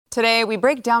Today, we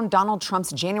break down Donald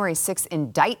Trump's January 6th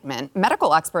indictment.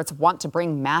 Medical experts want to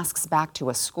bring masks back to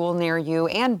a school near you,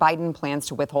 and Biden plans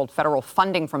to withhold federal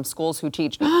funding from schools who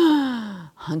teach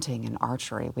hunting and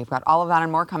archery. We've got all of that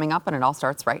and more coming up, and it all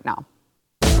starts right now.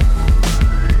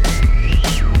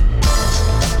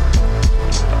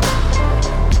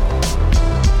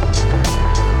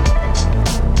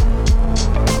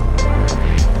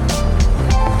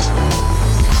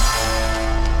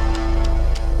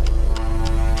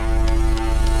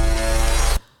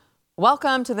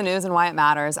 Welcome to the news and why it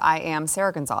matters. I am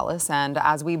Sarah Gonzalez, and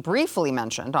as we briefly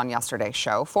mentioned on yesterday's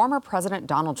show, former President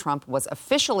Donald Trump was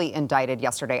officially indicted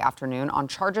yesterday afternoon on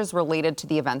charges related to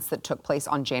the events that took place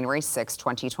on January 6,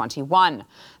 2021.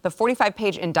 The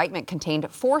 45-page indictment contained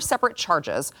 4 separate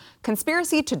charges: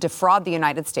 conspiracy to defraud the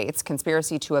United States,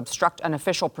 conspiracy to obstruct an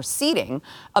official proceeding,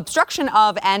 obstruction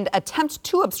of and attempt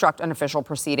to obstruct an official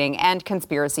proceeding, and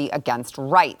conspiracy against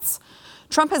rights.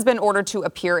 Trump has been ordered to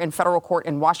appear in federal court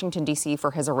in Washington, D.C.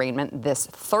 for his arraignment this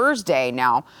Thursday.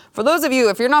 Now, for those of you,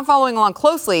 if you're not following along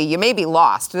closely, you may be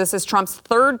lost. This is Trump's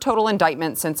third total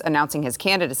indictment since announcing his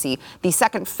candidacy, the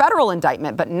second federal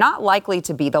indictment, but not likely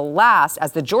to be the last,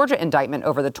 as the Georgia indictment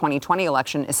over the 2020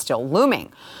 election is still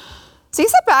looming. So you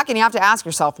sit back and you have to ask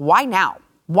yourself, why now?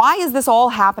 Why is this all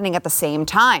happening at the same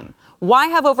time? Why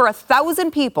have over 1,000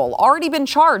 people already been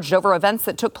charged over events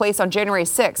that took place on January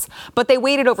 6th, but they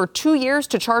waited over 2 years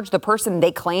to charge the person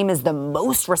they claim is the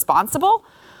most responsible?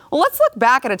 Well, let's look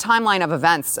back at a timeline of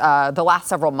events the last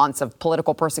several months of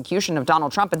political persecution of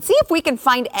Donald Trump and see if we can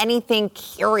find anything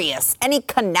curious, any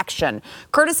connection,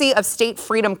 courtesy of State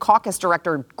Freedom Caucus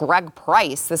Director Greg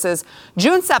Price. This is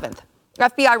June 7th.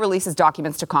 FBI releases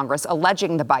documents to Congress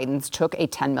alleging the Bidens took a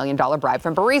 $10 million bribe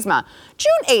from Burisma.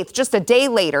 June 8th, just a day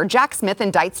later, Jack Smith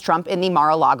indicts Trump in the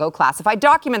Mar-a-Lago classified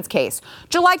documents case.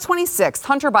 July 26th,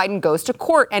 Hunter Biden goes to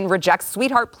court and rejects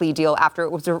sweetheart plea deal after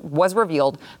it was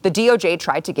revealed the DOJ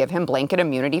tried to give him blanket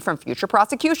immunity from future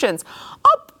prosecutions.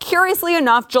 Curiously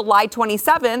enough, July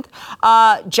 27th,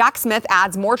 Jack Smith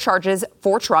adds more charges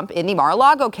for Trump in the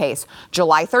Mar-a-Lago case.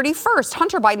 July 31st,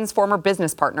 Hunter Biden's former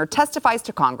business partner testifies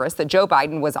to Congress that Joe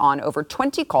Biden was on over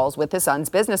 20 calls with his son's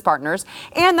business partners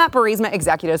and that Burisma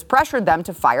executives pressured them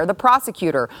to fire the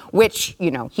prosecutor, which,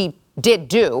 he did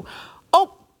do.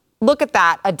 Oh, look at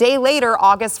that. A day later,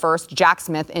 August 1st, Jack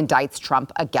Smith indicts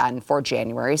Trump again for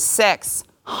January 6th.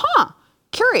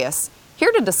 Curious.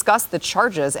 Here to discuss the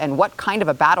charges and what kind of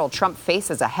a battle Trump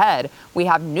faces ahead, we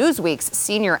have Newsweek's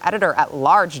senior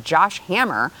editor-at-large, Josh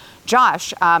Hammer.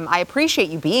 Josh, I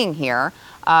appreciate you being here.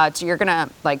 You're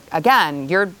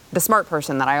the smart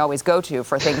person that I always go to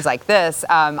for things like this.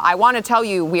 I want to tell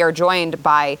you we are joined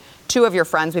by 2 of your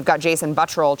friends. We've got Jason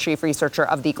Buttrill, chief researcher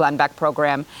of the Glenn Beck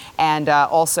program, and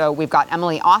also we've got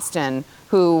Emily Austin,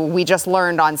 who we just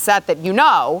learned on set that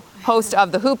host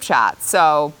of the Hoop Chat.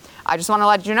 So I just want to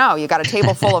let you know, you got a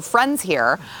table full of friends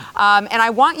here. And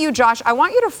I want you, Josh,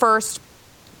 to first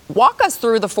walk us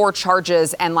through the 4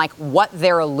 charges and what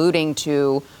they're alluding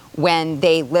to when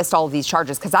they list all of these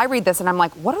charges. Because I read this and I'm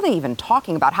like, what are they even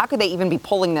talking about? How could they even be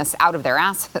pulling this out of their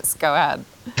asses? Go ahead.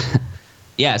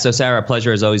 Yeah. So, Sarah,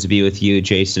 pleasure as always to be with you.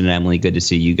 Jason and Emily, good to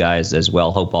see you guys as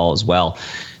well. Hope all is well.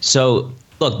 So,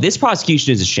 look, this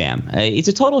prosecution is a sham. It's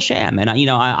a total sham. And,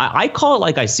 I call it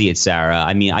like I see it, Sarah.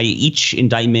 I mean, each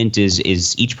indictment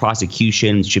is each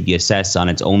prosecution should be assessed on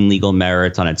its own legal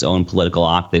merits, on its own political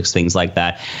optics, things like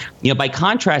that. By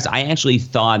contrast, I actually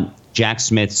thought Jack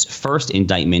Smith's first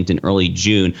indictment in early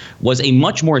June was a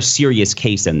much more serious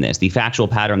case than this. The factual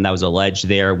pattern that was alleged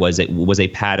there was a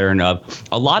pattern of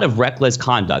a lot of reckless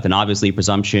conduct and obviously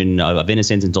presumption of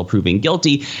innocence until proven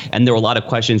guilty. And there were a lot of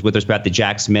questions with respect to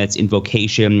Jack Smith's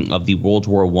invocation of the World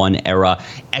War I era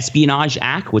Espionage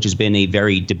Act, which has been a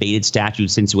very debated statute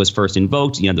since it was first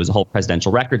invoked. There was a whole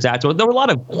Presidential Records Act. So there were a lot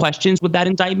of questions with that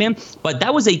indictment, but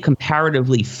that was a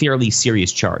comparatively fairly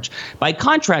serious charge. By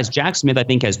contrast, Jack Smith, I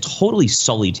think, has totally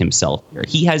sullied himself here.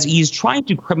 He's trying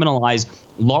to criminalize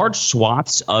large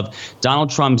swaths of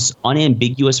Donald Trump's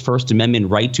unambiguous First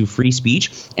Amendment right to free speech.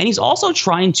 And he's also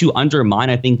trying to undermine,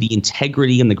 I think, the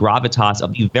integrity and the gravitas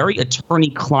of the very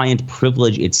attorney-client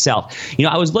privilege itself.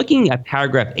 I was looking at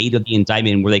paragraph 8 of the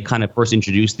indictment where they kind of first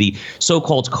introduced the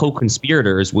so-called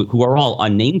co-conspirators, who are all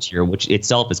unnamed here, which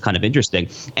itself is kind of interesting.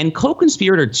 And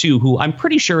co-conspirator 2, who I'm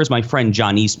pretty sure is my friend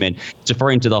John Eastman,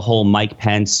 referring to the whole Mike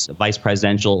Pence vice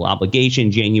presidential obligation,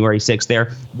 January 6th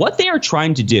there. What they are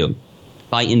trying to do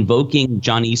by invoking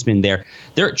John Eastman there.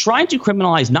 They're trying to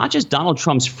criminalize not just Donald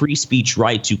Trump's free speech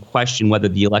right to question whether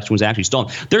the election was actually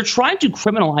stolen. They're trying to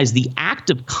criminalize the act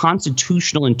of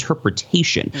constitutional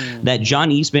interpretation that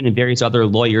John Eastman and various other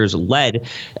lawyers led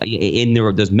in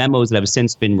those memos that have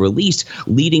since been released,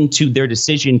 leading to their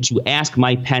decision to ask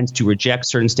Mike Pence to reject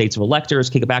certain states of electors,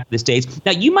 kick it back to the states.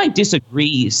 Now, you might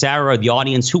disagree, Sarah, the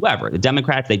audience, whoever, the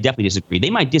Democrats, they definitely disagree. They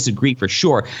might disagree for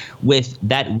sure with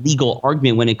that legal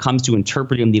argument when it comes to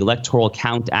interpreting the Electoral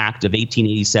Count Act of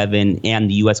 1887 and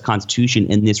the U.S. Constitution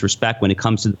in this respect when it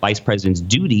comes to the vice president's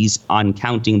duties on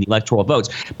counting the electoral votes.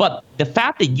 But the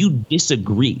fact that you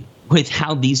disagree with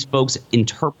how these folks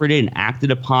interpreted and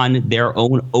acted upon their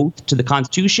own oath to the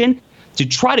Constitution, to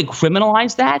try to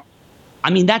criminalize that, I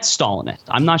mean, that's Stalinist.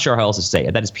 I'm not sure how else to say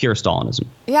it. That is pure Stalinism.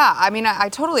 Yeah, I mean, I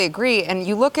totally agree. And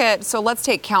you look at, so let's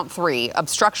take count 3,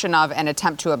 obstruction of an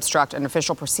attempt to obstruct an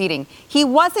official proceeding. He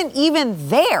wasn't even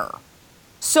there.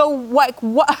 So what?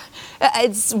 We're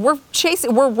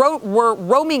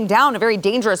roaming down a very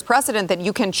dangerous precedent that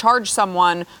you can charge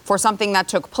someone for something that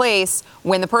took place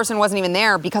when the person wasn't even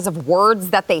there because of words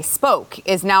that they spoke.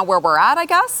 Is now where we're at, I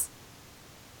guess.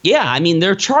 Yeah, I mean,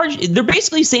 they're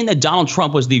basically saying that Donald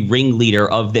Trump was the ringleader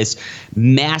of this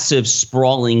massive,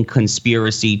 sprawling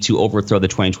conspiracy to overthrow the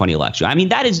 2020 election. I mean,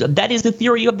 that is the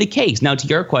theory of the case. Now, to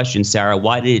your question, Sarah,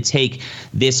 why did it take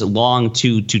this long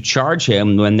to charge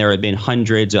him when there have been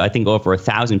hundreds, I think over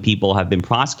 1,000 people have been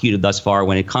prosecuted thus far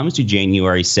when it comes to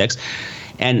January 6th?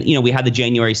 And, you know, we had the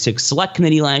January 6th Select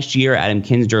Committee last year, Adam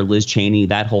Kinzinger, Liz Cheney,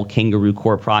 that whole kangaroo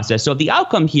court process. So the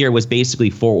outcome here was basically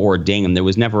foreordained. There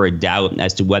was never a doubt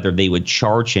as to whether they would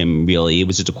charge him, really. It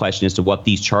was just a question as to what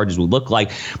these charges would look like.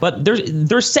 But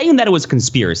they're saying that it was a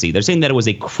conspiracy. They're saying that it was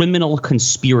a criminal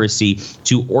conspiracy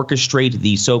to orchestrate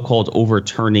the so-called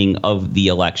overturning of the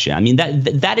election. I mean,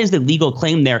 that is the legal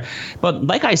claim there. But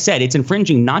like I said, it's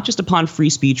infringing not just upon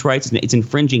free speech rights. It's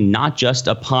infringing not just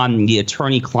upon the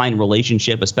attorney-client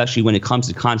relationship, especially when it comes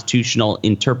to constitutional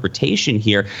interpretation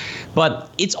here,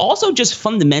 but it's also just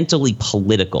fundamentally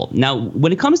political. Now,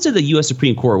 when it comes to the U.S.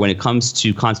 Supreme Court, when it comes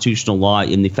to constitutional law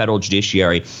in the federal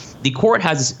judiciary, the court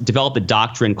has developed a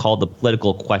doctrine called the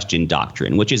political question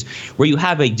doctrine, which is where you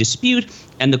have a dispute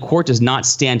and the court does not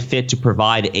stand fit to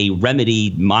provide a remedy,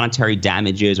 monetary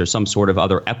damages, or some sort of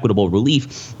other equitable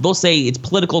relief. They'll say it's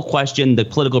political question, the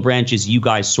political branches, you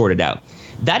guys sort it out.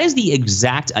 That is the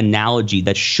exact analogy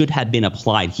that should have been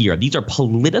applied here. These are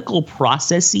political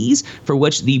processes for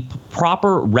which the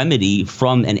proper remedy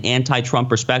from an anti-Trump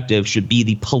perspective should be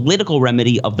the political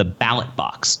remedy of the ballot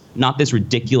box, not this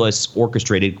ridiculous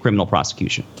orchestrated criminal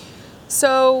prosecution.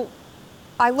 So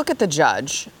I look at the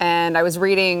judge, and I was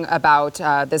reading about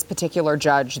this particular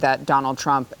judge that Donald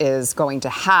Trump is going to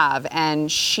have,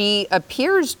 and she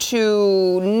appears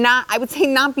to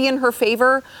not be in her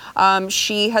favor.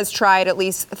 She has tried at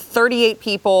least 38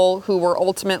 people who were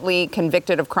ultimately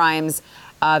convicted of crimes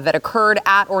that occurred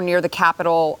at or near the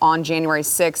Capitol on January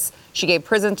 6th. She gave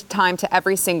prison time to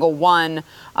every single one.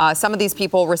 Some of these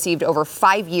people received over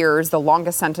 5 years, the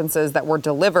longest sentences that were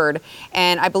delivered.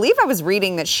 And I believe I was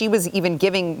reading that she was even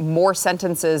giving more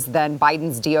sentences than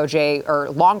Biden's DOJ, or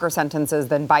longer sentences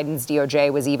than Biden's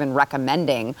DOJ was even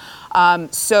recommending.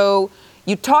 So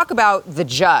you talk about the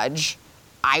judge,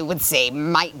 I would say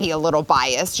might be a little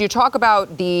biased. You talk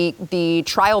about the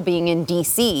trial being in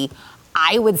D.C.,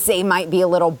 I would say might be a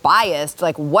little biased.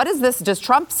 Like, what is this? Does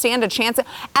Trump stand a chance?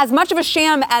 As much of a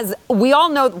sham as we all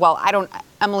know. Well,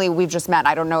 Emily, we've just met.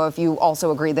 I don't know if you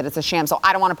also agree that it's a sham. So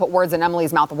I don't want to put words in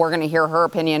Emily's mouth. We're going to hear her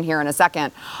opinion here in a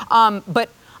second. But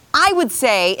I would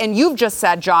say, and you've just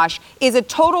said, Josh, is a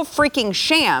total freaking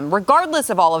sham. Regardless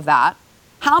of all of that,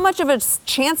 how much of a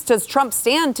chance does Trump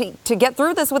stand to get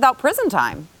through this without prison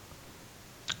time?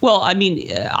 Well, I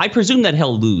mean, I presume that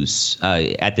he'll lose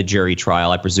at the jury trial.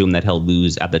 I presume that he'll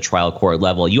lose at the trial court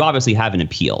level. You obviously have an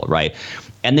appeal, right?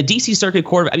 And the D.C. Circuit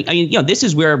Court, I mean, you know, this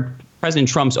is where President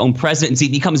Trump's own presidency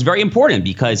becomes very important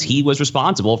because he was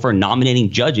responsible for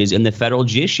nominating judges in the federal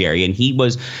judiciary. And he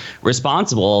was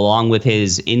responsible, along with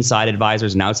his inside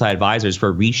advisors and outside advisors,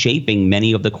 for reshaping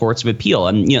many of the courts of appeal.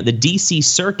 And, you know, the D.C.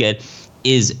 Circuit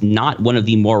is not one of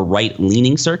the more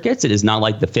right-leaning circuits. It is not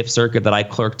like the Fifth Circuit that I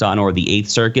clerked on or the Eighth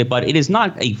Circuit, but it is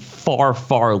not a far,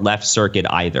 far left circuit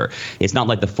either. It's not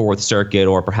like the Fourth Circuit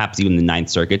or perhaps even the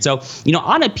Ninth Circuit. So, you know,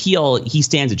 on appeal, he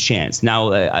stands a chance.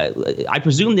 Now, I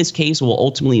presume this case will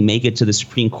ultimately make it to the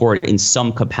Supreme Court in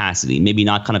some capacity, maybe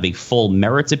not kind of a full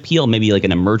merits appeal, maybe like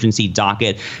an emergency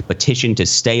docket petition to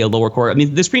stay a lower court. I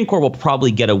mean, the Supreme Court will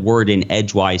probably get a word in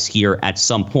edgewise here at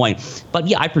some point. But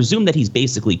yeah, I presume that he's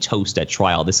basically toast at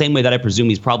trial, the same way that I presume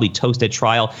he's probably toast at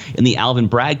trial in the Alvin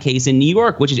Bragg case in New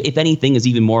York, which is, if anything, is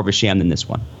even more of a sham than this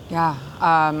one. Yeah.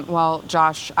 Well,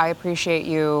 Josh, I appreciate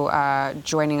you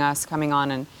joining us, coming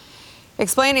on and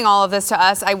explaining all of this to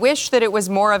us. I wish that it was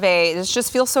more of this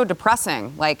just feels so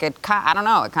depressing. Like I don't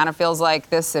know, it kind of feels like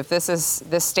if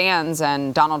this stands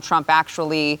and Donald Trump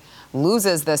actually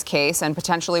loses this case and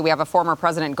potentially we have a former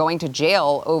president going to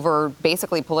jail over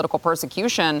basically political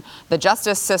persecution, the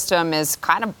justice system is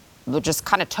kind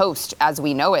of toast as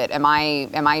we know it. Am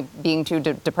I being too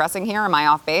depressing here? Am I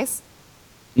off base?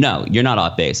 No, you're not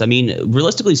off base. I mean,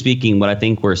 realistically speaking, what I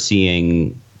think we're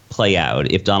seeing play out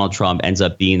if Donald Trump ends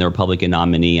up being the Republican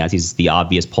nominee, as he's the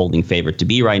obvious polling favorite to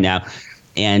be right now,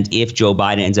 and if Joe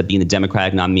Biden ends up being the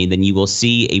Democratic nominee, then you will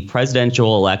see a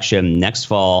presidential election next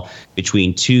fall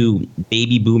between two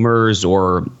baby boomers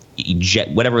or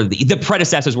whatever the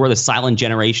predecessors were, the silent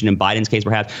generation in Biden's case,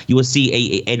 perhaps. You will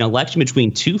see an election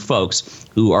between two folks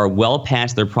who are well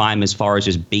past their prime as far as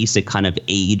just basic kind of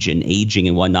age and aging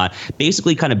and whatnot,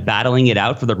 basically kind of battling it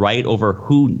out for the right over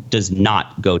who does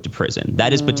not go to prison.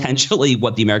 That is potentially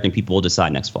what the American people will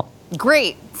decide next fall.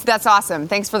 Great. That's awesome.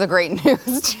 Thanks for the great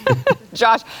news.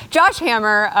 Josh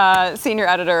Hammer, senior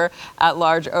editor at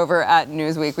large over at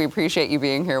Newsweek. We appreciate you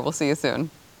being here. We'll see you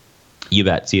soon. You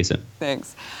bet. See you soon.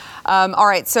 Thanks. All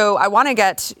right. So I want to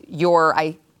get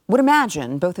I would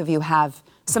imagine both of you have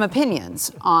some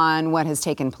opinions on what has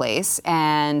taken place,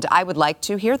 and I would like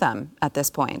to hear them at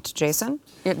this point. Jason?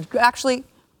 Actually,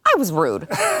 I was rude.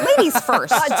 Ladies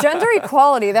first. Gender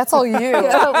equality, that's all you.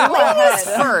 Ladies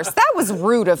first. That was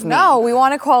rude of me. No, we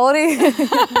want equality. You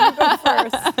go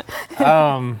first.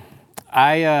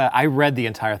 I read the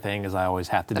entire thing, as I always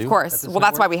have to do. Of course. Well,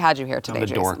 that's why we had you here today, I'm the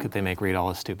Jason. dork that they make read all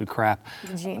this stupid crap.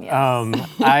 Genius.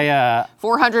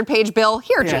 400-page bill.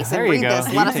 Here, Jason, there you read go.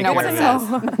 this. Let us know what it says.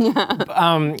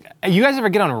 You guys ever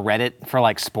get on Reddit for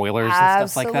like spoilers and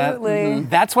stuff like that? Absolutely.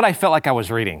 That's what I felt like I was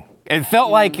reading. It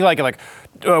felt like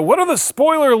what are the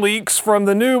spoiler leaks from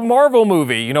the new Marvel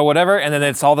movie? You know, whatever. And then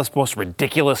it's all this most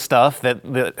ridiculous stuff that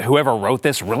whoever wrote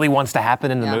this really wants to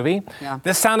happen in the movie. Yeah.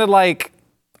 This sounded like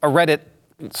a Reddit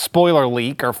spoiler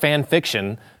leak or fan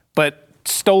fiction, but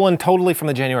stolen totally from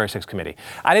the January 6th committee.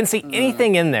 I didn't see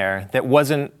anything in there that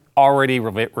wasn't already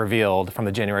revealed from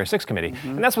the January 6th committee.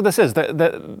 And that's what this is.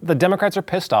 The Democrats are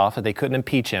pissed off that they couldn't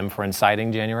impeach him for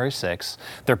inciting January 6th.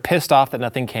 They're pissed off that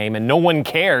nothing came, and no one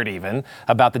cared even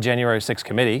about the January 6th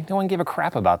committee. No one gave a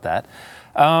crap about that.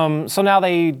 So now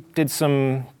they did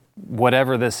some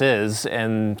whatever this is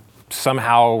and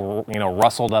somehow,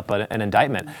 rustled up an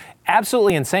indictment.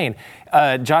 Absolutely insane.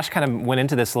 Josh kind of went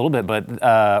into this a little bit,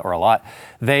 or a lot.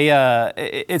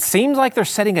 It seems like they're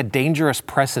setting a dangerous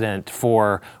precedent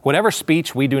for whatever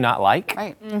speech we do not like.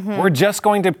 Right. Mm-hmm. We're just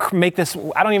going to make this,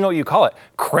 I don't even know what you call it,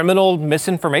 criminal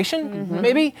misinformation,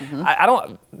 maybe?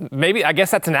 I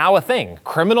guess that's now a thing,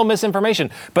 criminal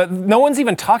misinformation. But no one's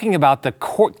even talking about the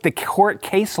court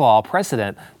case law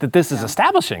precedent that this is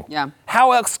establishing. Yeah.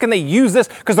 How else can they use this?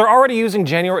 Because they're already using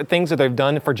things that they've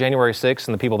done for January 6th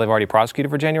and the people they've already prosecuted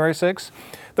for January 6th.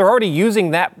 They're already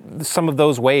using some of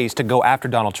those ways to go after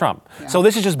Donald Trump. Yeah. So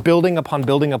this is just building upon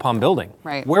building upon building.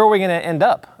 Right. Where are we going to end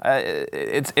up?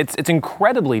 It's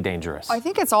incredibly dangerous. I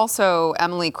think it's also,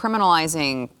 Emily,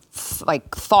 criminalizing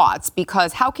thoughts,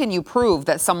 because how can you prove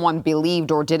that someone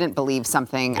believed or didn't believe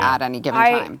something at any given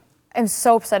time? I'm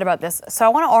so upset about this. So I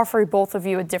want to offer both of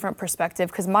you a different perspective,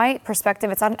 because my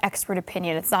perspective, it's not an expert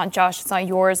opinion. It's not Josh, it's not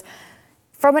yours.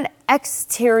 From an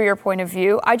exterior point of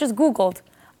view, I just Googled.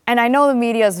 And I know the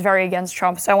media is very against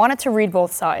Trump, so I wanted to read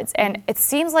both sides. And it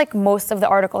seems like most of the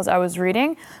articles I was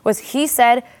reading was he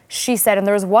said, she said. And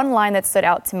there was one line that stood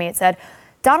out to me. It said,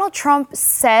 Donald Trump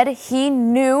said he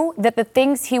knew that the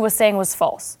things he was saying was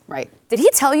false. Right. Did he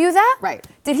tell you that? Right.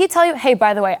 Did he tell you, hey,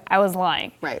 by the way, I was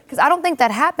lying? Right. Because I don't think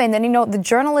that happened. And, the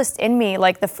journalist in me,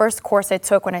 the first course I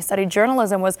took when I studied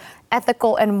journalism was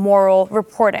ethical and moral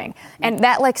reporting. And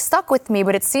that, stuck with me.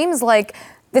 But it seems like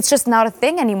it's just not a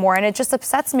thing anymore. And it just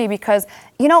upsets me because,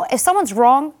 if someone's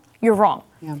wrong, you're wrong.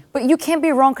 Yeah. But you can't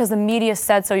be wrong because the media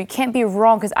said so. You can't be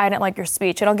wrong because I didn't like your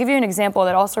speech. And I'll give you an example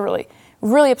that also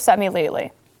really upset me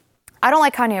lately. I don't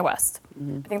like Kanye West.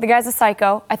 I think the guy's a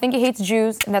psycho. I think he hates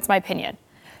Jews, and that's my opinion.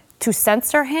 To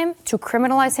censor him, to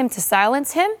criminalize him, to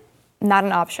silence him, not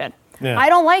an option. Yeah. I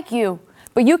don't like you,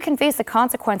 but you can face the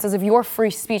consequences of your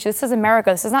free speech. This is America.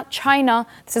 This is not China.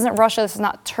 This isn't Russia. This is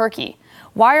not Turkey.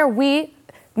 Why are we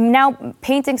now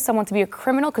painting someone to be a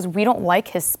criminal because we don't like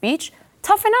his speech?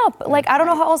 Toughen up. I don't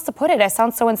know how else to put it. I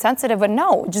sound so insensitive, but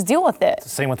no, just deal with it. It's the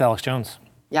same with Alex Jones.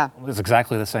 Yeah. It's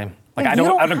exactly the same. I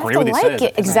don't agree with what he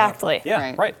said. Exactly.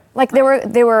 Yeah, right.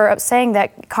 They were saying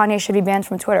that Kanye should be banned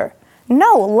from Twitter.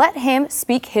 No, let him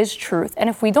speak his truth. And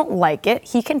if we don't like it,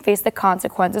 he can face the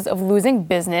consequences of losing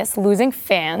business, losing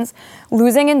fans,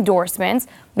 losing endorsements.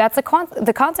 That's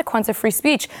the consequence of free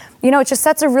speech. It just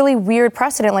sets a really weird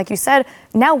precedent, like you said.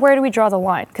 Now, where do we draw the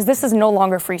line? Because this is no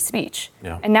longer free speech.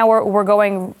 Yeah. And now we're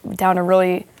going down a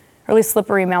really, really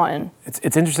slippery mountain.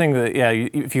 It's interesting that,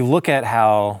 if you look at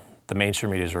how the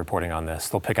mainstream media is reporting on this,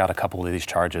 they'll pick out a couple of these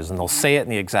charges and they'll say it in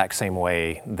the exact same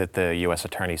way that the U.S.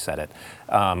 attorney said it.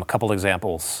 A couple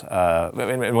examples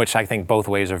in which I think both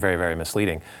ways are very, very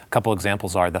misleading. A couple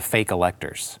examples are the fake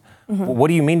electors. Mm-hmm. What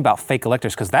do you mean about fake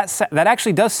electors? Because that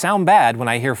actually does sound bad when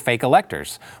I hear fake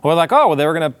electors. We're like, oh, well,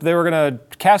 they were gonna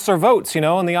cast their votes,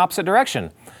 in the opposite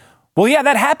direction. Well, yeah,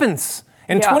 that happens.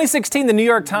 In 2016, the New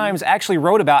York Times actually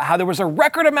wrote about how there was a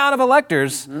record amount of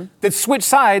electors that switched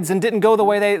sides and didn't go the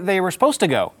way they were supposed to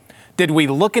go. Did we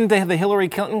look into the Hillary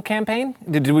Clinton campaign?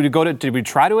 Did we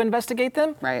try to investigate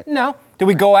them? Right. No. Did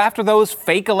we go after those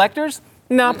fake electors?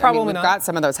 No, probably we've not. got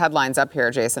some of those headlines up here,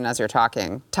 Jason, as you're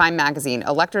talking. Time magazine,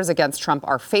 electors against Trump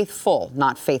are faithful,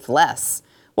 not faithless.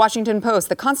 Washington Post,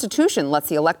 the Constitution lets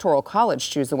the Electoral College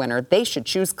choose the winner. They should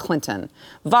choose Clinton.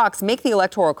 Vox, make the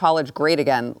Electoral College great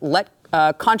again. Let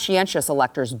conscientious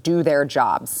electors do their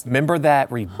jobs. Remember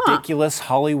that ridiculous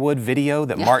Hollywood video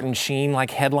that Martin Sheen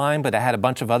headlined, but it had a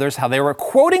bunch of others, how they were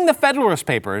quoting the Federalist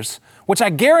Papers, which I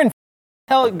guarantee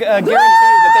you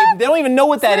that they don't even know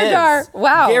what that is.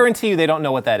 Wow. Guarantee you they don't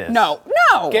know what that is. No,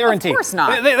 guarantee. Of course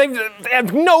not. They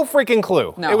have no freaking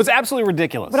clue. No. It was absolutely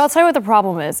ridiculous. But I'll tell you what the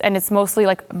problem is, and it's mostly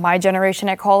my generation,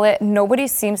 I call it. Nobody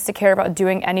seems to care about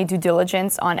doing any due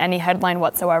diligence on any headline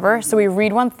whatsoever. So we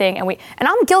read one thing and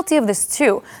I'm guilty of this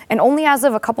too. And only as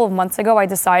of a couple of months ago, I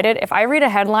decided if I read a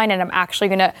headline and I'm actually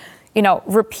going to,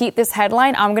 repeat this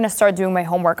headline, I'm going to start doing my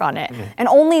homework on it. Mm-hmm. And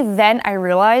only then I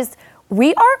realized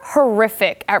we are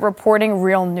horrific at reporting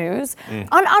real news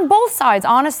on both sides.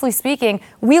 Honestly speaking,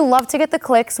 we love to get the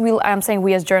clicks. I'm saying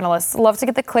we as journalists love to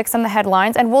get the clicks and the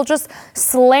headlines, and we'll just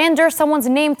slander someone's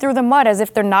name through the mud as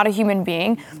if they're not a human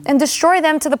being and destroy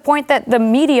them to the point that the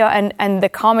media and the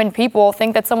common people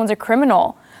think that someone's a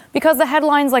criminal because the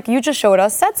headlines, like you just showed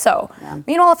us, said so. Yeah.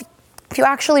 If you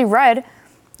actually read,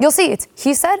 you'll see it's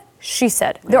he said, she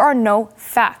said. There are no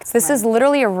facts. This is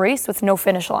literally a race with no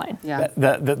finish line. Yeah.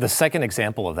 The second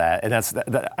example of that, and that's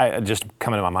I just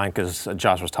coming to my mind because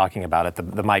Josh was talking about it,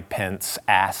 the Mike Pence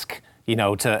ask,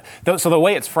 so the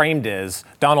way it's framed is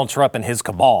Donald Trump and his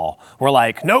cabal were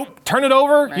like, nope, turn it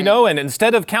over, and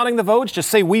instead of counting the votes, just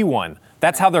say we won.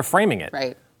 That's how they're framing it.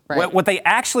 Right. What they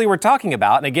actually were talking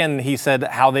about, and again, he said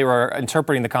how they were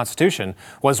interpreting the Constitution,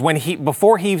 was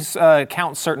before he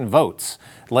counts certain votes.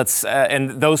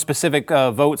 And those specific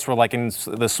votes were in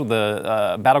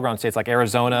the battleground states like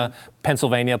Arizona,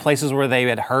 Pennsylvania, places where they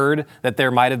had heard that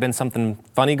there might have been something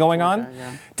funny going on,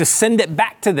 to send it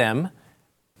back to them,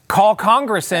 call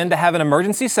Congress in to have an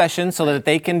emergency session so that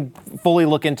they can fully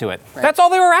look into it. Right. That's all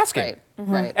they were asking. Right.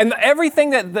 Mm-hmm. Right. And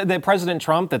everything that President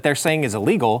Trump, that they're saying is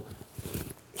illegal,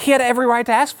 he had every right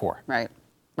to ask for. Right.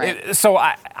 So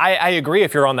I agree.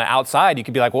 If you're on the outside, you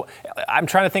could be like, well, I'm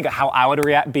trying to think of how I would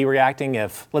be reacting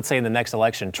if, let's say in the next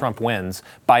election, Trump wins,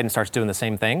 Biden starts doing the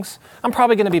same things. I'm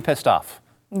probably going to be pissed off.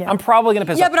 Yeah. I'm probably going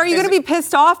to piss off. Yeah, but are you going to be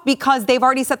pissed off because they've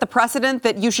already set the precedent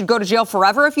that you should go to jail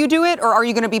forever if you do it? Or are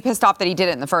you going to be pissed off that he did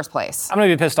it in the first place? I'm going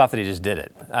to be pissed off that he just did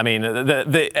it. I mean,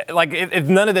 if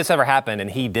none of this ever happened and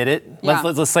he did it,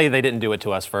 let's say they didn't do it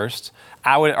to us first.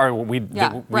 We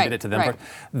did it to them first.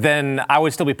 Then I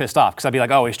would still be pissed off because I'd be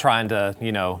like, oh, he's trying to,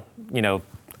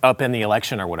 up in the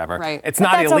election or whatever. Right. It's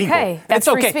not illegal. Okay. That's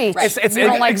free speech. It's you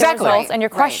don't like exactly. the results and you're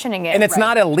questioning it. And it's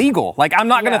not illegal. I'm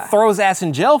not going to throw his ass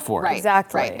in jail for it. Right.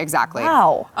 Exactly. Right. Exactly.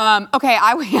 Wow. Okay.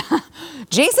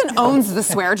 Jason owns the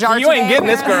swear jar. You ain't getting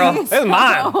this, girl. This is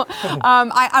mine.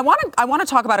 I want to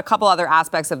talk about a couple other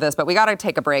aspects of this, but we got to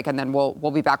take a break and then we'll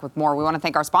be back with more. We want to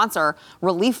thank our sponsor,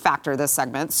 Relief Factor, this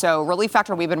segment. So Relief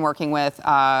Factor, we've been working with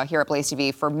here at Blaze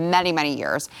TV for many, many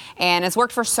years, and it's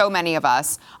worked for so many of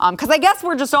us. Because I guess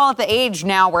we're just all at the age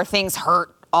now where things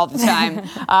hurt all the time.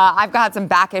 I've got some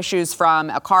back issues from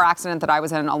a car accident that I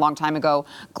was in a long time ago.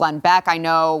 Glenn Beck, I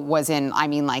know, was in,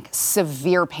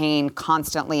 severe pain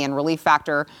constantly, and Relief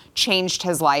Factor changed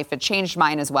his life. It changed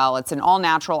mine as well. It's an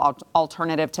all-natural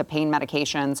alternative to pain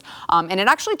medications, and it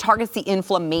actually targets the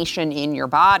inflammation in your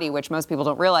body, which most people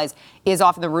don't realize is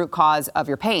often the root cause of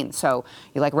your pain. So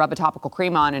you rub a topical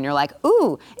cream on and you're like,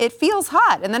 ooh, it feels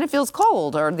hot, and then it feels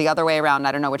cold, or the other way around.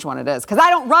 I don't know which one it is, because I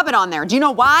don't rub it on there. Do you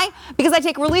know why? Because I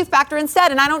take Relief Factor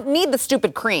instead, and I don't need the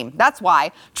stupid cream. That's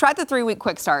why. Try the 3-week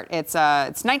quick start. It's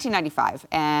 $19.95,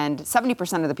 and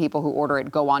 70% of the people who order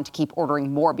it go on to keep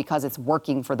ordering more because it's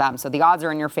working for them. So the odds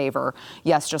are in your favor.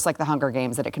 Yes, just like the Hunger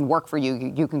Games, that it can work for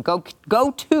you. You can go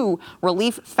to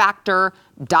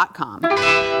relieffactor.com.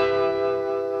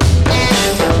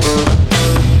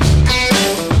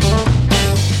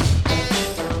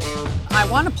 I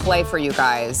want to play for you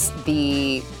guys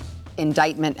the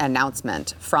indictment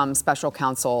announcement from special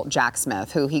counsel Jack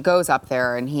Smith, who he goes up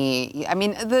there and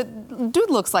the dude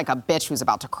looks like a bitch who's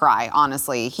about to cry,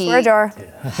 honestly. Swear jar.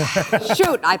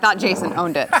 Shoot, I thought Jason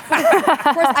owned it.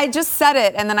 Of course, I just said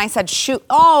it and then I said shoot.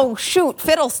 Oh, shoot,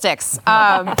 fiddlesticks.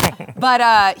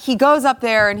 But he goes up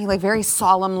there and he very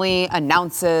solemnly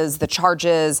announces the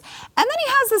charges. And then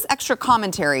he has this extra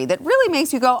commentary that really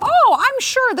makes you go, oh, I'm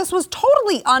sure this was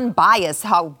totally unbiased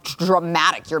how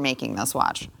dramatic you're making this.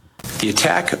 Watch. The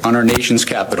attack on our nation's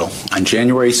capital on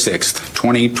January 6th,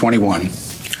 2021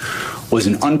 was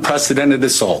an unprecedented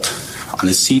assault on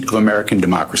the seat of American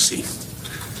democracy.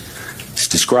 As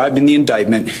described in the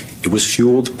indictment, it was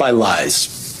fueled by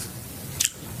lies.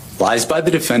 Lies by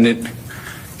the defendant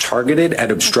targeted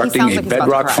at obstructing a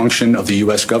bedrock function of the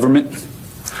U.S. government,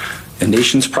 the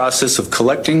nation's process of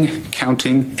collecting,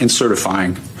 counting, and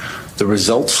certifying the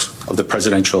results of the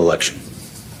presidential election.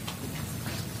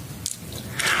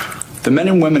 The men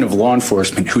and women of law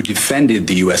enforcement who defended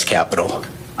the U.S. Capitol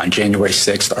on January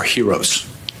 6th are heroes.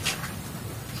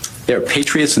 They are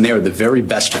patriots and they are the very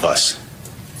best of us.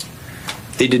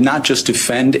 They did not just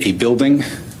defend a building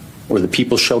or the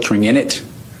people sheltering in it.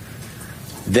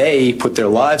 They put their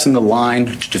lives on the line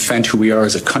to defend who we are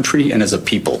as a country and as a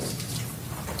people.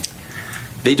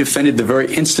 They defended the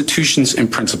very institutions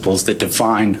and principles that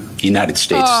define the United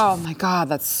States. Oh, my God,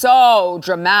 that's so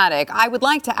dramatic. I would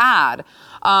like to add,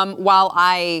 while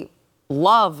I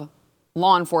love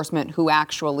law enforcement who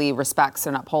actually respects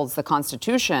and upholds the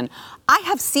Constitution, I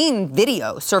have seen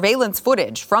video, surveillance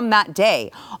footage from that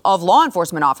day of law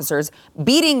enforcement officers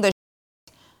beating the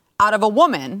out of a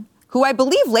woman who I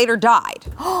believe later died.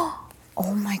 Oh,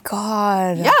 my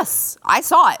God. Yes, I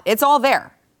saw it. It's all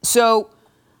there. So,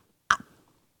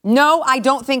 no, I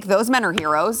don't think those men are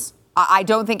heroes. I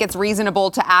don't think it's reasonable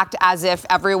to act as if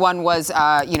everyone was,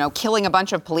 killing a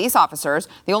bunch of police officers.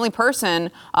 The only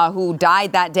person who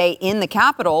died that day in the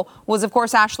Capitol was, of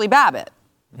course, Ashley Babbitt.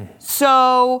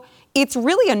 So it's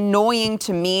really annoying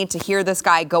to me to hear this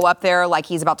guy go up there like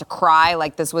he's about to cry,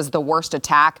 like this was the worst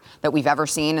attack that we've ever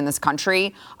seen in this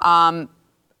country.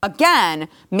 Again,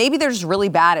 maybe they're just really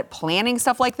bad at planning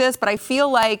stuff like this, but I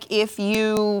feel like if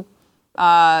you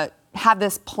have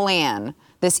this plan,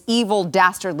 this evil,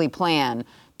 dastardly plan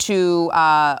to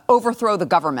overthrow the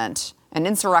government, an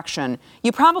insurrection,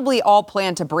 you probably all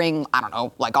plan to bring, I don't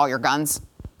know, all your guns.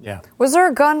 Yeah. Was there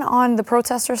a gun on the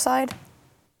protester side?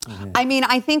 Mm-hmm. I mean,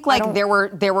 I think there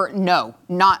were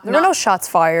no shots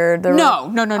fired. No.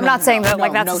 I'm not saying that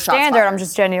that's no a standard. I'm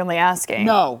just genuinely asking.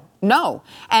 No.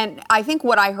 And I think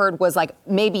what I heard was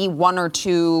maybe one or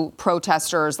two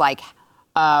protesters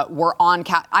were on,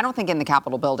 I don't think in the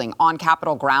Capitol building, on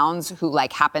Capitol grounds who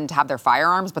happened to have their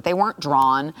firearms, but they weren't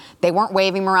drawn. They weren't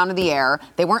waving them around in the air.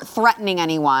 They weren't threatening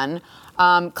anyone.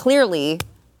 Clearly,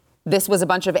 this was a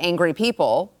bunch of angry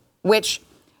people, which,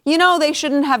 they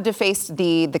shouldn't have defaced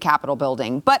the Capitol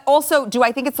building. But also, do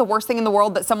I think it's the worst thing in the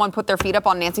world that someone put their feet up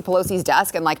on Nancy Pelosi's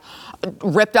desk and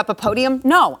ripped up a podium?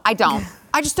 No, I don't.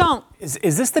 I just don't. Is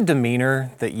this the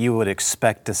demeanor that you would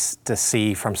expect to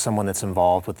see from someone that's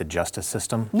involved with the justice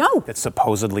system? No. That's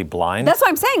supposedly blind? That's what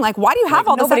I'm saying. Why do you have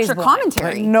all this extra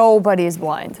commentary? Nobody is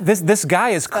blind. This guy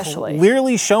is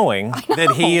clearly showing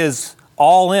that he is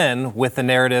all in with the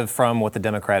narrative from what the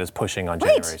Democrat is pushing on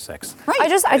January 6th. Right.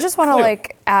 I just want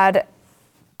to add,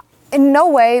 in no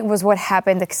way was what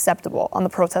happened acceptable on the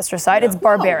protester side. It's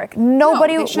barbaric.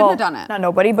 Nobody, they shouldn't have done it. Not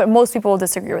nobody, but most people will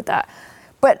disagree with that.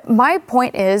 But my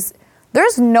point is,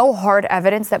 there's no hard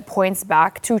evidence that points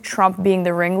back to Trump being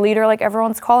the ringleader, like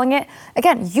everyone's calling it.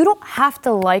 Again, you don't have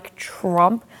to like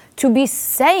Trump to be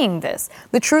saying this.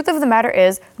 The truth of the matter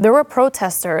is there were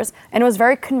protesters and it was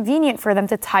very convenient for them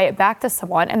to tie it back to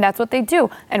someone, and that's what they do.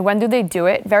 And when do they do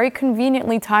it? Very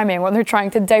conveniently timing when they're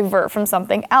trying to divert from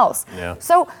something else. Yeah.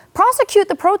 So prosecute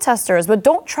the protesters, but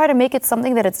don't try to make it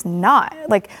something that it's not.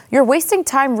 You're wasting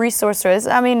time, resources.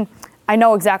 I mean, I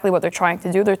know exactly what they're trying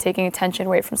to do. They're taking attention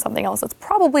away from something else that's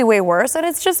probably way worse, and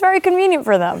it's just very convenient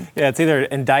for them. Yeah, it's either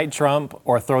indict Trump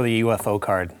or throw the UFO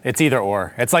card. It's either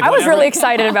or. It's like I was really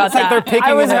excited about that. Like they're picking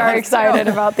I was very excited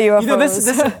about the UFOs.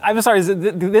 You know, I'm sorry,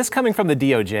 this coming from the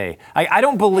DOJ. I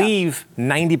don't believe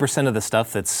 90% of the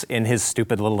stuff that's in his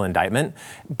stupid little indictment,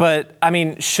 but I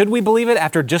mean, should we believe it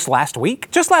after just last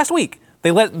week? Just last week. They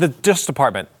let the Justice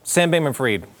Department, Sam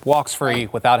Bankman-Fried, walks free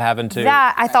without having to.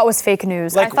 That I thought was fake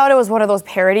news. I thought it was one of those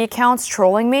parody accounts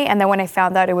trolling me, and then when I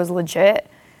found out it was legit,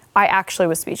 I actually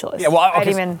was speechless. Yeah, well,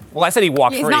 okay, I said he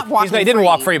walked free. Not walking he didn't free.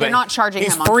 walk free, but they're not charging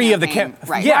he's him free on of the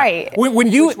right. Yeah, right.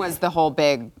 Which was the whole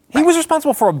big. He was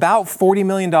responsible for about $40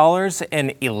 million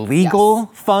in illegal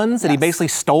funds that he basically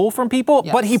stole from people,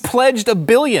 but he pledged $1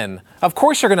 billion. Of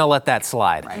course, you're going to let that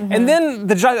slide. Right. And then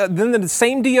the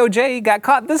same DOJ got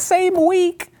caught the same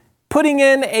week putting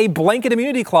in a blanket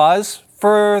immunity clause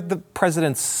for the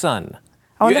president's son.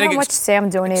 I wonder how much Sam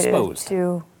donated exposed.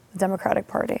 To the Democratic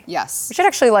Party. Yes. We should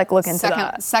actually look into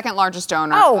that. Second largest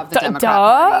donor of the Democratic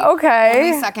Party. Okay.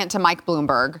 Only second to Mike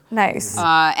Bloomberg. Nice.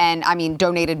 And I mean,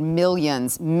 donated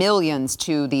millions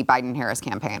to the Biden-Harris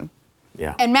campaign.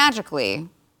 Yeah. And magically.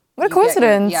 What a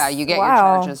coincidence. You get your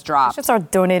charges dropped. I should start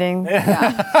donating.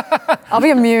 Yeah. I'll be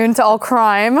immune to all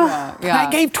crime. Yeah. I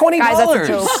gave $20. Guys, that's a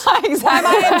joke. Exactly. Why am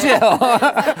I in jail?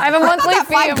 I have a monthly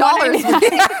fee of $5 would get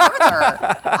me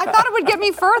further. I thought it would get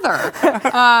me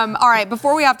further. All right,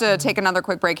 before we have to take another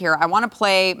quick break here, I want to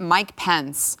play Mike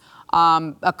Pence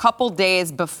a couple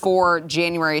days before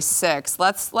January 6th.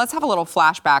 Let's have a little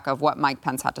flashback of what Mike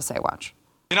Pence had to say. Watch.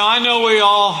 You know, I know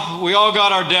we all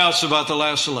got our doubts about the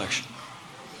last election.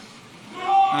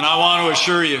 And I want to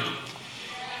assure you,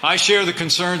 I share the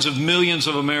concerns of millions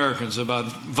of Americans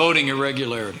about voting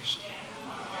irregularities.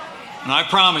 And I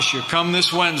promise you, come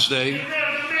this Wednesday,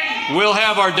 we'll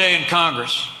have our day in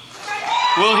Congress.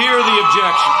 We'll hear the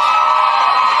objections.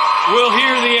 We'll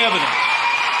hear the evidence.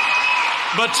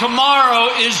 But tomorrow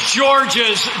is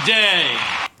Georgia's day.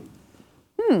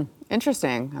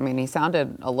 Interesting. I mean, he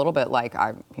sounded a little bit like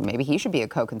maybe he should be a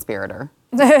co-conspirator,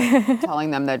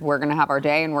 telling them that we're going to have our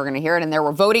day and we're going to hear it. And there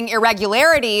were voting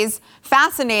irregularities.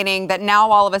 Fascinating that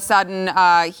now all of a sudden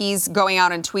he's going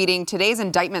out and tweeting, today's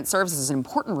indictment serves as an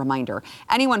important reminder.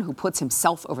 Anyone who puts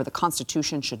himself over the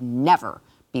Constitution should never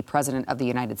be president of the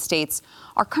United States.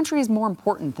 Our country is more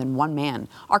important than one man.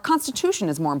 Our Constitution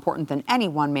is more important than any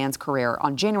one man's career.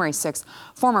 On January 6th,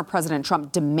 former President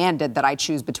Trump demanded that I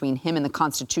choose between him and the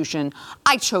Constitution.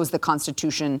 I chose the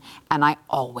Constitution, and I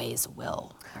always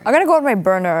will. I'm going to go to my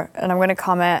burner, and I'm going to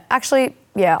comment. Actually,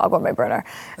 yeah, I'll go to my burner.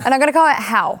 And I'm going to comment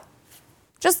how.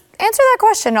 Just answer that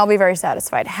question, and I'll be very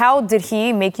satisfied. How did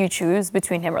he make you choose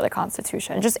between him or the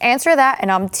Constitution? Just answer that,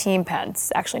 and I'm Team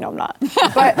Pence. Actually, no, I'm not.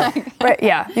 But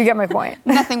yeah, you get my point.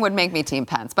 Nothing would make me Team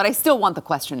Pence, but I still want the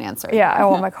question answered. Yeah, I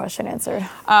want my question answered.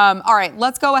 All right,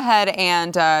 let's go ahead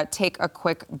and take a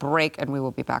quick break, and we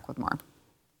will be back with more.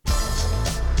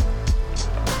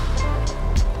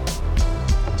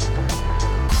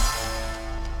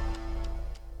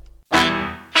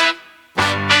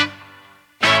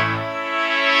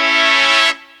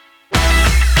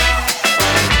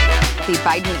 The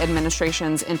Biden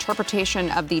administration's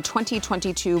interpretation of the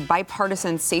 2022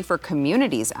 Bipartisan Safer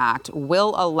Communities Act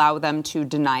will allow them to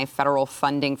deny federal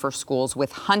funding for schools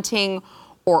with hunting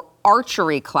or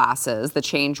archery classes. The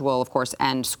change will, of course,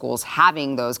 end schools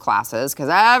having those classes because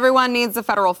everyone needs the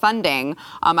federal funding.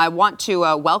 I want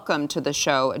to welcome to the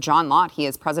show John Lott. He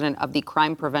is president of the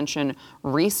Crime Prevention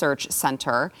Research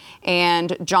Center.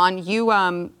 And John,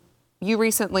 you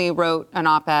recently wrote an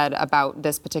op-ed about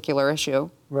this particular issue.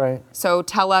 Right. So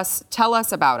tell us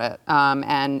about it,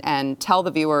 and tell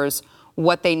the viewers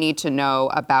what they need to know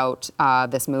about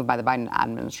this move by the Biden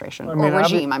administration the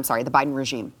Biden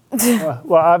regime.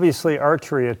 Well, obviously,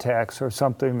 archery attacks are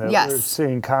something that we're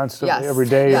seeing constantly every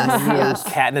day in the news.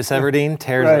 Katniss Everdeen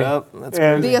tears it up. That's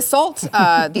crazy.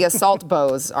 The assault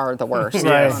bows are the worst,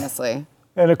 honestly.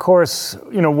 And of course,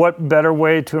 what better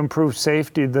way to improve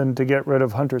safety than to get rid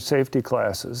of hunter safety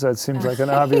classes? That seems like an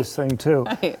obvious thing, too.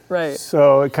 Right.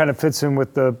 So it kind of fits in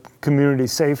with the community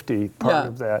safety part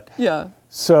of that. Yeah.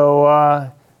 So,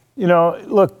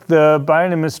 look, the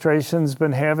Biden administration's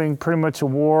been having pretty much a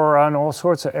war on all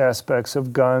sorts of aspects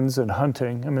of guns and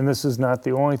hunting. I mean, this is not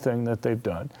the only thing that they've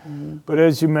done. Mm-hmm. But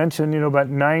as you mentioned, about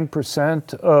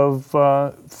 9%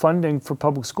 of funding for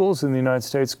public schools in the United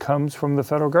States comes from the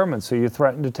federal government. So you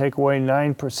threaten to take away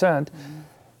 9%.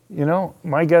 Mm-hmm.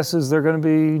 My guess is there are going to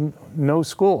be no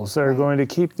schools that are going to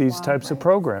keep these types of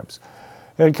programs.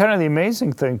 And kind of the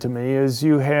amazing thing to me is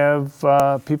you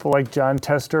have people like John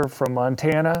Tester from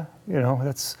Montana.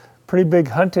 That's pretty big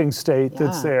hunting state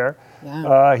that's there.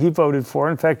 Yeah. He voted for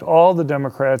it. In fact, all the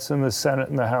Democrats in the Senate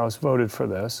and the House voted for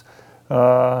this.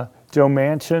 Joe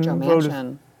Manchin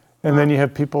voted. And then you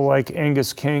have people like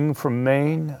Angus King from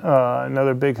Maine,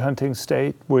 another big hunting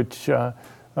state, which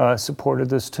supported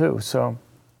this too. So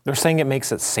they're saying it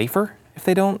makes it safer if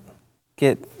they don't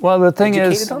get the thing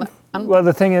is, educated on it? well,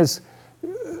 the thing is,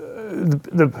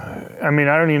 I mean,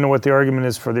 I don't even know what the argument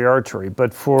is for the archery,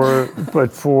 but for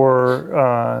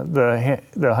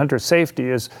the hunter safety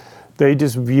is, they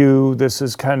just view this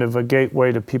as kind of a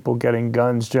gateway to people getting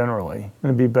guns generally.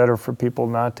 It'd be better for people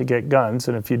not to get guns,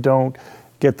 and if you don't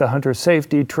get the hunter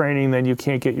safety training, then you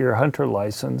can't get your hunter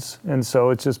license, and so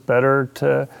it's just better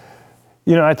to,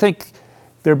 I think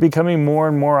they're becoming more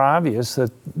and more obvious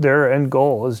that their end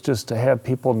goal is just to have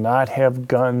people not have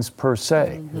guns per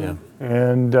se. Yeah.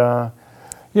 And,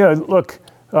 look,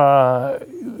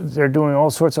 they're doing all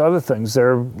sorts of other things.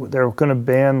 They're going to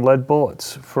ban lead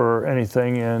bullets for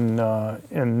anything in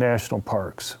national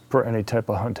parks, for any type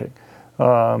of hunting.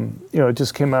 It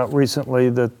just came out recently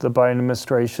that the Biden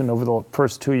administration over the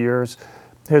first 2 years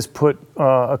has put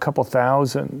a couple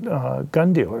thousand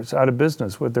gun dealers out of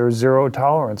business with their zero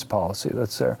tolerance policy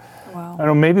that's there. Wow. I don't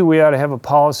know, maybe we ought to have a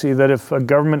policy that if a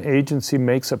government agency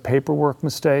makes a paperwork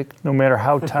mistake, no matter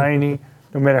how tiny,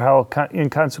 no matter how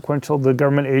inconsequential, the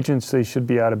government agency should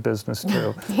be out of business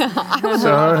too.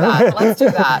 Let's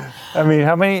do that. I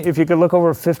mean, if you could look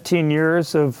over 15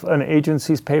 years of an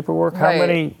agency's paperwork, how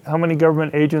many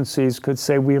government agencies could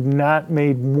say we have not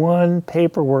made one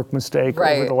paperwork mistake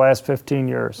over the last 15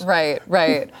 years?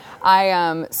 Right.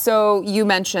 So you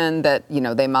mentioned that,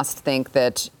 they must think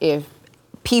that if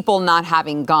people not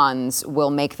having guns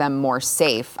will make them more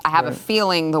safe. I have a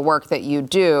feeling the work that you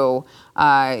do,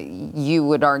 you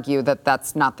would argue that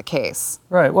that's not the case.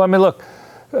 Right. Well, I mean, look,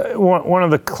 one of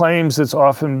the claims that's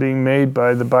often being made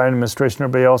by the Biden administration or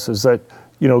everybody else is that,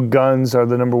 guns are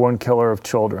the number one killer of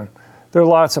children. There are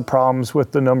lots of problems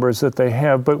with the numbers that they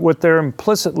have, but what they're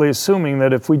implicitly assuming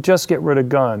that if we just get rid of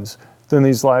guns, then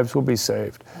these lives will be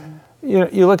saved.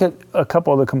 You look at a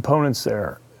couple of the components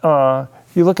there.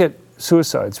 You look at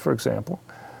suicides, for example.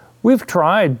 We've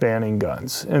tried banning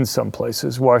guns in some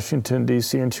places, Washington,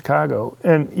 D.C. and Chicago,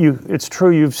 and it's true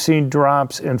you've seen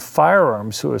drops in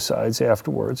firearm suicides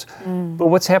afterwards, but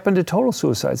what's happened to total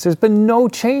suicides? There's been no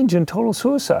change in total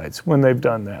suicides when they've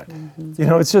done that.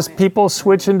 It's just people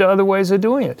switching to other ways of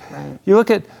doing it. Right. You look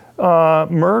at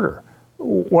murder,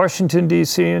 Washington,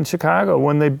 D.C. and Chicago,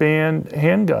 when they banned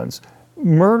handguns,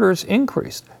 murders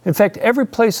increased. In fact, every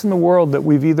place in the world that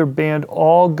we've either banned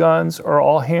all guns or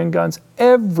all handguns,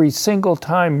 every single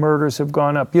time murders have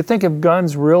gone up. You think if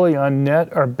guns really on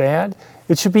net are bad,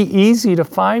 it should be easy to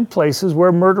find places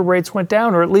where murder rates went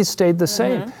down or at least stayed the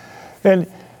same. And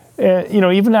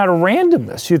even out of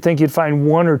randomness, you'd think you'd find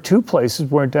one or two places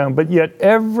went down, but yet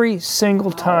every single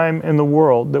time in the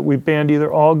world that we've banned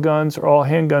either all guns or all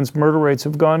handguns, murder rates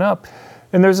have gone up.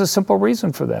 And there's a simple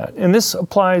reason for that. And this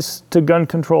applies to gun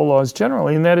control laws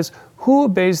generally, and that is who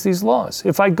obeys these laws?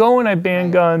 If I go and I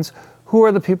ban guns, who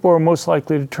are the people who are most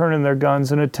likely to turn in their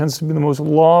guns? And it tends to be the most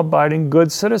law-abiding,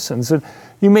 good citizens. And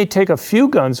you may take a few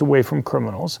guns away from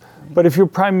criminals, but if you're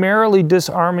primarily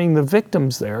disarming the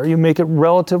victims there, you make it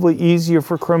relatively easier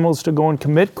for criminals to go and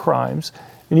commit crimes,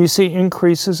 and you see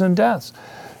increases in deaths.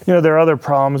 There are other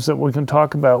problems that we can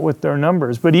talk about with their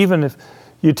numbers, but even if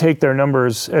you take their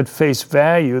numbers at face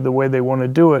value, the way they want to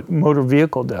do it, motor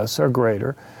vehicle deaths are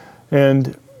greater.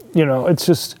 And, it's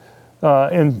just,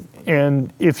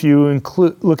 and if you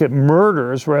look at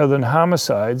murders rather than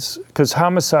homicides, because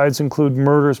homicides include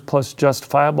murders plus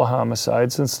justifiable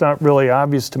homicides, and it's not really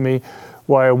obvious to me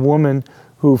why a woman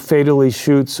who fatally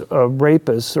shoots a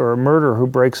rapist or a murderer who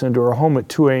breaks into her home at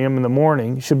 2 a.m. in the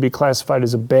morning should be classified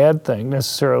as a bad thing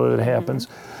necessarily that happens.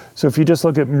 So if you just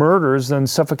look at murders, then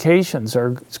suffocations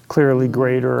are clearly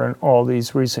greater in all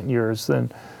these recent years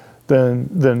than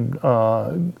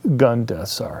gun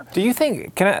deaths are. Do you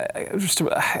think?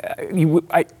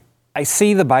 I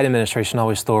see the Biden administration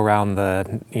always throw around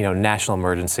the national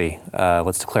emergency.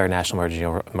 Let's declare a national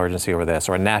emergency over this,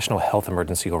 or a national health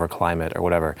emergency over climate, or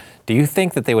whatever. Do you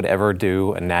think that they would ever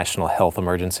do a national health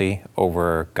emergency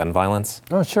over gun violence?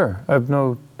 Oh, sure. I have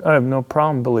no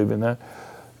problem believing that.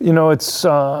 You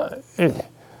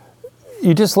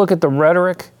just look at the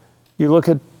rhetoric, you look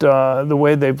at the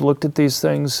way they've looked at these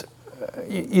things.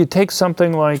 You take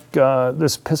something like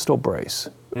this pistol brace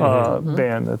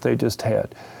ban that they just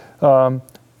had.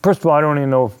 First of all, I don't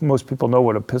even know if most people know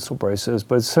what a pistol brace is,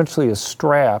 but it's essentially a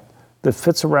strap that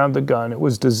fits around the gun. It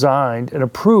was designed and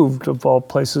approved, of all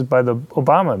places, by the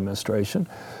Obama administration,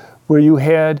 where you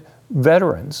had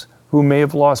veterans who may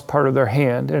have lost part of their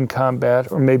hand in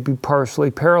combat or may be partially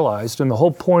paralyzed. And the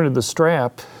whole point of the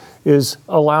strap is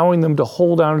allowing them to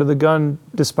hold onto the gun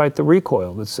despite the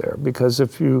recoil that's there. Because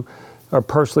if you are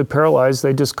partially paralyzed,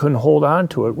 they just couldn't hold on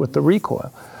to it with the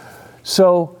recoil.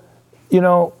 So,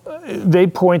 they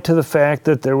point to the fact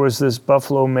that there was this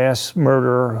Buffalo mass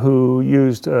murderer who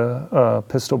used a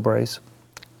pistol brace.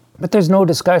 But there's no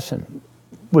discussion.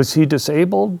 Was he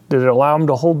disabled? Did it allow him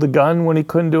to hold the gun when he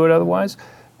couldn't do it otherwise?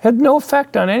 Had no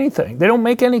effect on anything. They don't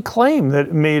make any claim that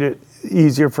it made it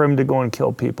easier for him to go and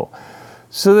kill people.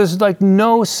 So there's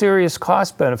no serious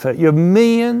cost benefit. You have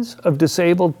millions of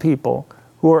disabled people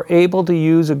who are able to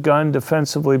use a gun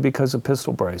defensively because of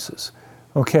pistol braces,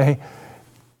 okay?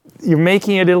 You're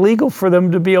making it illegal for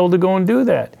them to be able to go and do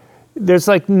that. There's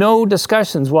no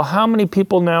discussions. Well, how many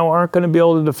people now aren't going to be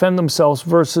able to defend themselves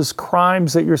versus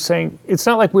crimes that you're saying? It's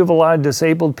not like we have a lot of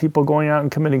disabled people going out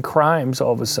and committing crimes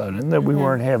all of a sudden that we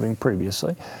weren't having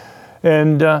previously.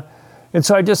 And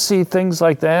so I just see things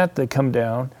like that come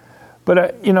down.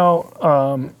 But,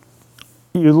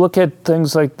 you look at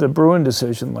things like the Bruin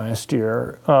decision last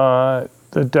year,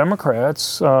 the Democrats,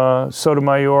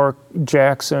 Sotomayor,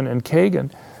 Jackson, and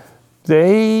Kagan,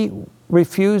 they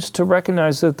refused to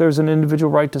recognize that there's an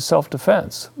individual right to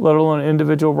self-defense, let alone an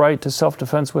individual right to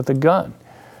self-defense with a gun.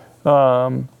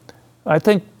 I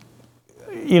think,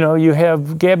 you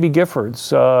have Gabby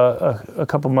Giffords a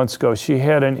couple months ago. She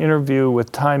had an interview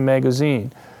with Time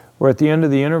magazine, where at the end of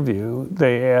the interview,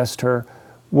 they asked her,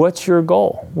 what's your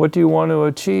goal? What do you want to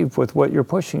achieve with what you're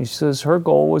pushing? She says her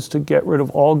goal was to get rid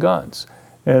of all guns.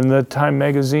 And the Time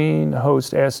magazine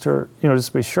host asked her, just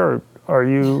to be sure, are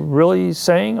you really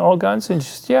saying all guns? And she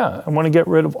said, yeah, I want to get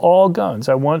rid of all guns.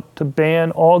 I want to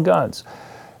ban all guns.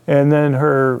 And then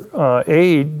her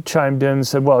aide chimed in and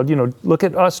said, well, look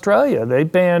at Australia. They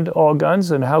banned all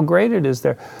guns and how great it is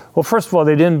there. Well, first of all,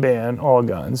 they didn't ban all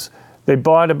guns. They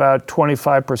bought about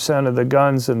 25% of the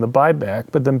guns in the buyback,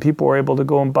 but then people were able to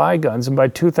go and buy guns. And by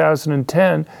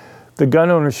 2010, the gun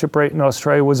ownership rate in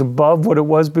Australia was above what it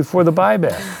was before the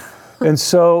buyback. And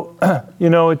so,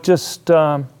 it just...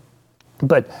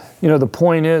 But, the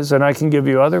point is, and I can give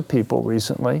you other people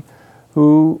recently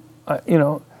who,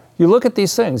 you look at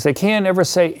these things, they can't ever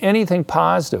say anything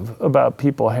positive about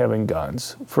people having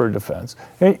guns for defense.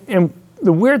 And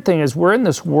the weird thing is we're in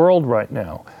this world right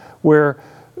now where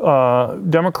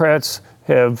Democrats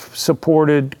have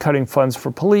supported cutting funds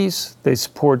for police. They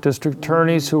support district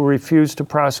attorneys who refuse to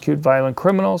prosecute violent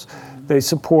criminals. They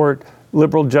support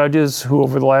liberal judges who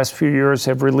over the last few years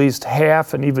have released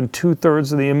half and even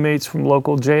 2/3 of the inmates from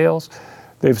local jails.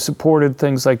 They've supported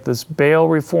things like this bail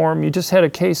reform. You just had a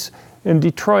case in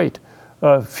Detroit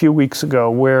a few weeks ago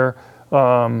where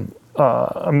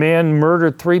a man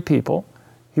murdered 3 people.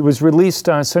 He was released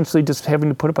on essentially just having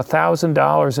to put up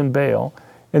 $1,000 in bail,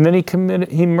 and then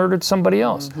he murdered somebody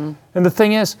else. Mm-hmm. And the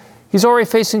thing is, he's already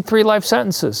facing 3 life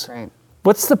sentences. Right.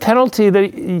 What's the penalty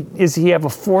that does he have a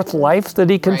 4th life that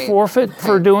he can forfeit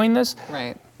for doing this?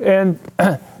 Right.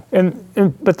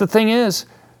 But the thing is,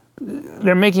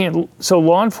 they're making it so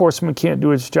law enforcement can't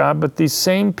do its job, but these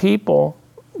same people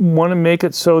want to make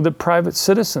it so that private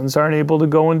citizens aren't able to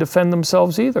go and defend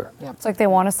themselves either. Yep. It's like they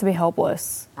want us to be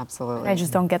helpless. Absolutely. And I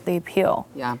just don't get the appeal.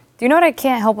 Yeah. Do you know what I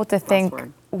can't help but to think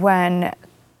when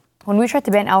we tried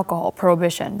to ban alcohol,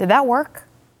 prohibition, did that work?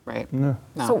 Right. No.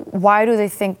 So why do they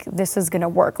think this is going to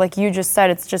work? Like you just said,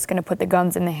 it's just going to put the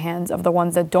guns in the hands of the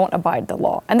ones that don't abide the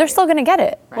law. And they're still going to get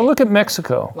it. Right. Well, look at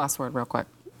Mexico. Last word real quick.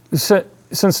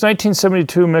 Since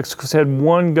 1972, Mexico's had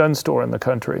 1 gun store in the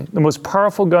country. The most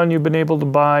powerful gun you've been able to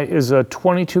buy is a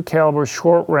 .22 caliber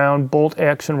short round bolt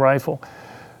action rifle.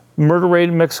 Murder rate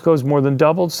in Mexico has more than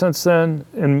doubled since then.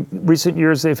 In recent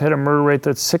years, they've had a murder rate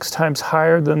that's 6 times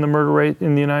higher than the murder rate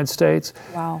in the United States.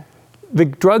 Wow. The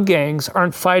drug gangs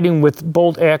aren't fighting with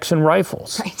bolt-action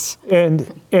rifles. Right.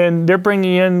 And they're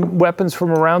bringing in weapons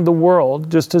from around the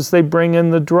world, just as they bring in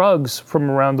the drugs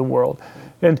from around the world.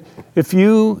 And if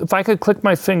I could click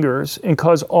my fingers and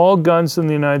cause all guns in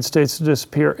the United States to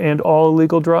disappear and all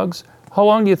illegal drugs, how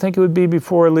long do you think it would be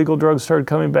before illegal drugs started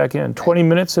coming back in? 20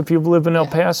 minutes if you live in El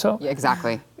Paso? Yeah,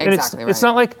 exactly. And Exactly it's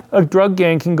not like a drug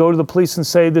gang can go to the police and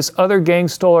say, this other gang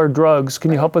stole our drugs, can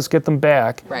you help us get them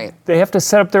back? Right. They have to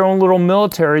set up their own little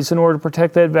militaries in order to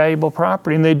protect that valuable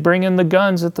property, and they'd bring in the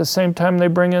guns at the same time they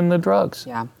bring in the drugs.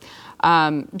 Yeah.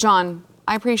 John,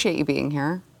 I appreciate you being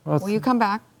here. Will you come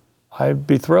back? I'd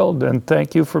be thrilled, and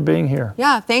thank you for being here.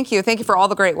 Yeah, thank you. Thank you for all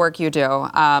the great work you do.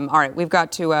 All right, we've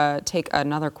got to take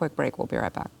another quick break. We'll be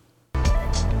right back.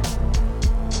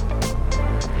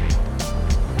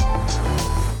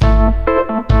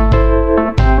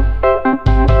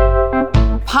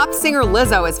 Pop singer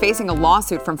Lizzo is facing a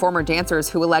lawsuit from former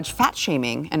dancers who allege fat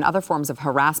shaming and other forms of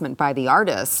harassment by the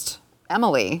artist.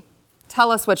 Emily, tell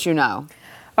us what you know.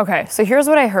 Okay, so here's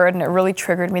what I heard, and it really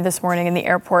triggered me this morning in the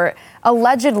airport.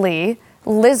 Allegedly,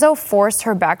 Lizzo forced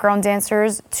her background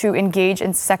dancers to engage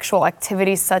in sexual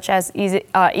activities such as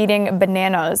eating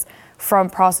bananas from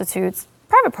prostitutes'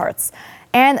 private parts.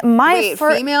 And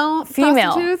female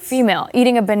prostitutes? Female,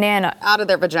 eating a banana. Out of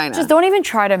their vagina. Just don't even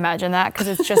try to imagine that, because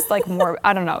it's just like more,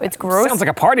 I don't know, it's gross. Sounds like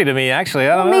a party to me, actually.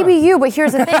 I don't know. Maybe you, but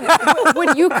here's the thing.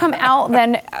 Would you come out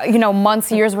then, months,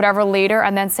 years, whatever later,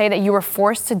 and then say that you were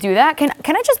forced to do that? Can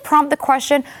I just prompt the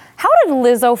question, how did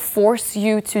Lizzo force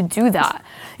you to do that?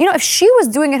 If she was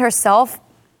doing it herself,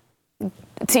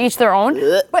 to each their own,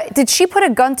 but did she put a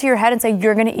gun to your head and say,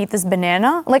 you're gonna eat this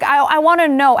banana? Like, I wanna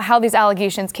know how these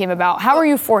allegations came about. How are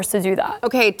you forced to do that?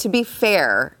 Okay, to be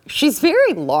fair, she's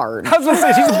very large. I was gonna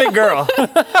say, she's a big girl.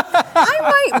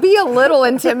 I might be a little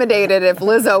intimidated if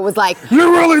Lizzo was like,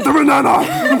 You will eat the banana!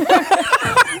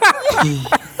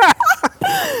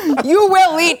 you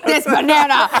will eat this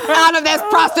banana out of this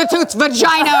prostitute's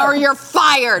vagina or you're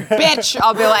fired, bitch.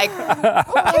 I'll be like,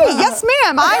 okay, yes,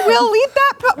 ma'am, I will eat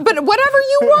that, but whatever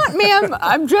you want, ma'am.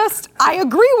 I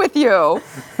agree with you.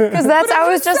 Because I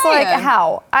was just like,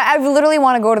 how? I literally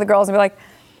want to go to the girls and be like,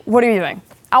 what are you doing?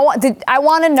 I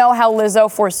want to know how Lizzo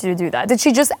forced you to do that. Did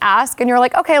she just ask and you're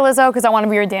like, okay, Lizzo, because I want to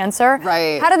be your dancer?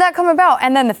 Right. How did that come about?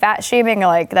 And then the fat shaming,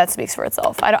 that speaks for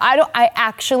itself. I don't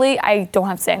have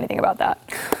to say anything about that.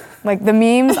 Like, the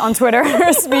memes on Twitter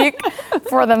speak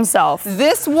for themselves.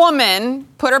 This woman,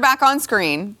 put her back on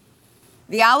screen.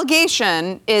 The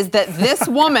allegation is that this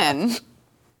woman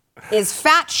is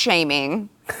fat shaming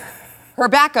her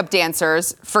backup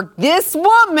dancers for this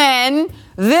woman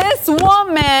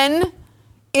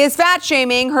is fat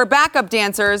shaming her backup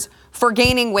dancers for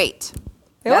gaining weight.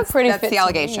 They look pretty fit. That's the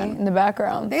allegation. In the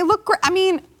background. They look great. I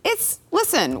mean,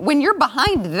 listen, when you're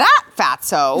behind that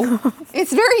fatso,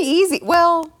 it's very easy.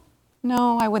 Well,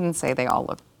 no, I wouldn't say they all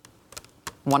look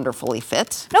wonderfully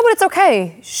fit. No, but it's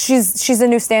okay. She's a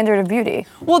new standard of beauty.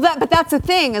 Well, but that's the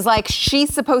thing, is like,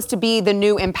 she's supposed to be the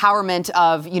new empowerment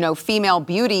of, female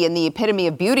beauty and the epitome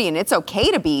of beauty, and it's okay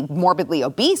to be morbidly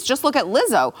obese. Just look at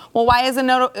Lizzo. Well, why isn't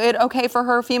it okay for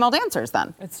her female dancers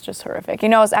then? It's just horrific.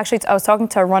 I was talking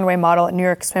to a runway model at New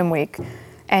York Swim Week,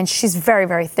 and she's very,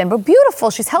 very thin, but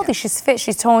beautiful. She's healthy, she's fit,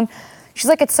 she's toned. She's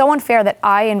like, it's so unfair that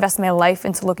I invest my life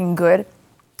into looking good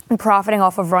and profiting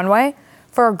off of runway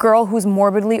for a girl who's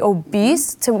morbidly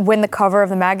obese to win the cover of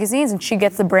the magazines, and she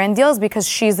gets the brand deals because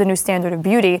she's the new standard of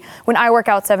beauty, when I work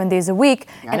out 7 days a week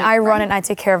and I run and I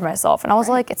take care of myself. And I was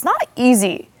like, it's not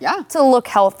easy to look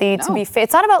healthy, to be fit.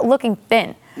 It's not about looking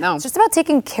thin. No. It's just about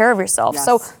taking care of yourself. Yes.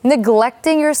 So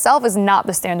neglecting yourself is not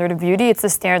the standard of beauty. It's the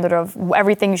standard of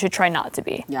everything you should try not to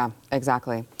be. Yeah,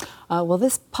 exactly. Well,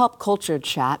 this pop culture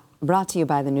chat brought to you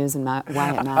by the news and why it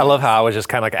matters. I love how I was just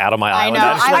kind of like out of my island.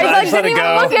 I just let it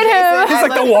go. Look at him. He's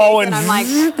like the wall. And I'm like,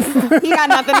 he got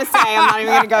nothing to say. I'm not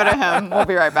even going to go to him. We'll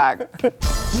be right back.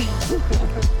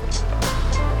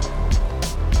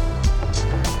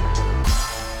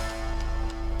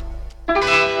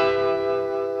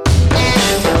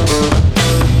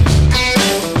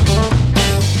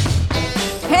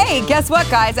 Hey, guess what,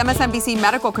 guys? MSNBC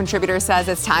medical contributor says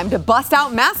it's time to bust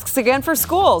out masks again for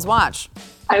schools. Watch.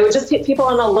 I would just keep people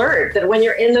on alert that when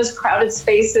you're in those crowded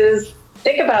spaces,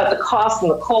 think about the coughs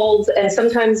and the colds, and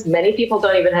sometimes many people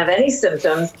don't even have any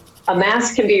symptoms. A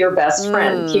mask can be your best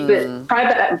friend. Keep it.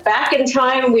 Try back in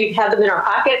time. We've had them in our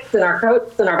pockets, in our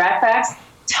coats, in our backpacks.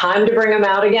 Time to bring them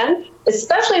out again,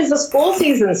 especially as the school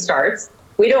season starts.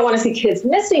 We don't want to see kids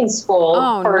missing school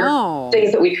for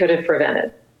things that we could have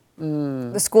prevented.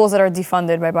 The schools that are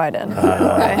defunded by Biden.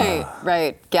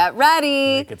 Right. Get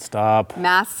ready. Make it stop.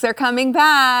 Masks are coming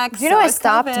back. Do you know I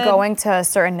stopped going to a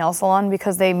certain nail salon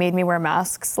because they made me wear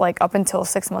masks up until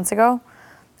 6 months ago?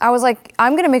 I was like,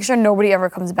 I'm going to make sure nobody ever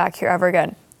comes back here ever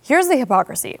again. Here's the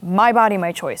hypocrisy. My body,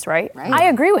 my choice, right? I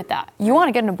agree with that. You want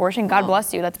to get an abortion, God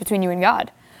bless you. That's between you and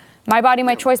God. My body,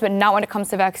 my choice, but not when it comes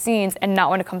to vaccines and not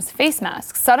when it comes to face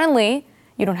masks. Suddenly,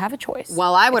 you don't have a choice.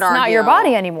 Well, I would argue. It's not your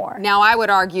body anymore. Now, I would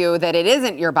argue that it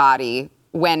isn't your body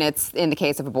when it's in the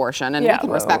case of abortion. And we can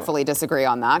respectfully disagree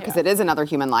on that because it is another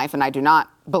human life. And I do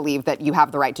not believe that you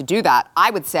have the right to do that.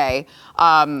 I would say.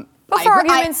 But for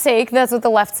argument's sake, that's what the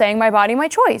left's saying, my body, my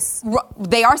choice.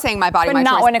 They are saying my body, my choice.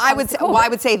 But not when it comes to COVID. I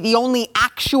would say the only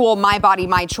actual my body,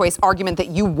 my choice argument that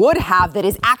you would have that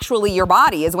is actually your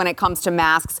body is when it comes to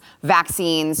masks,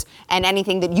 vaccines, and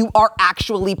anything that you are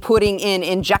actually putting in,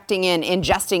 injecting in,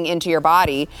 ingesting into your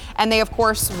body. And they, of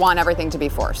course, want everything to be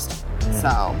forced.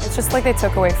 So it's just like they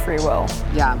took away free will.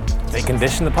 Yeah. They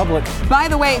condition the public. By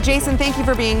the way, Jason, thank you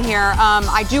for being here.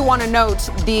 I do want to note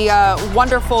the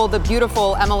wonderful, the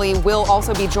beautiful Emily will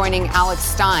also be joining Alex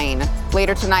Stein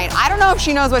later tonight. I don't know if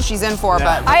she knows what she's in for,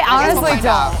 but I honestly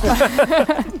don't.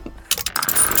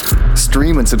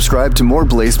 Stream and subscribe to more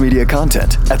Blaze Media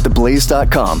content at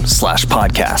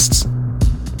theblaze.com/podcasts.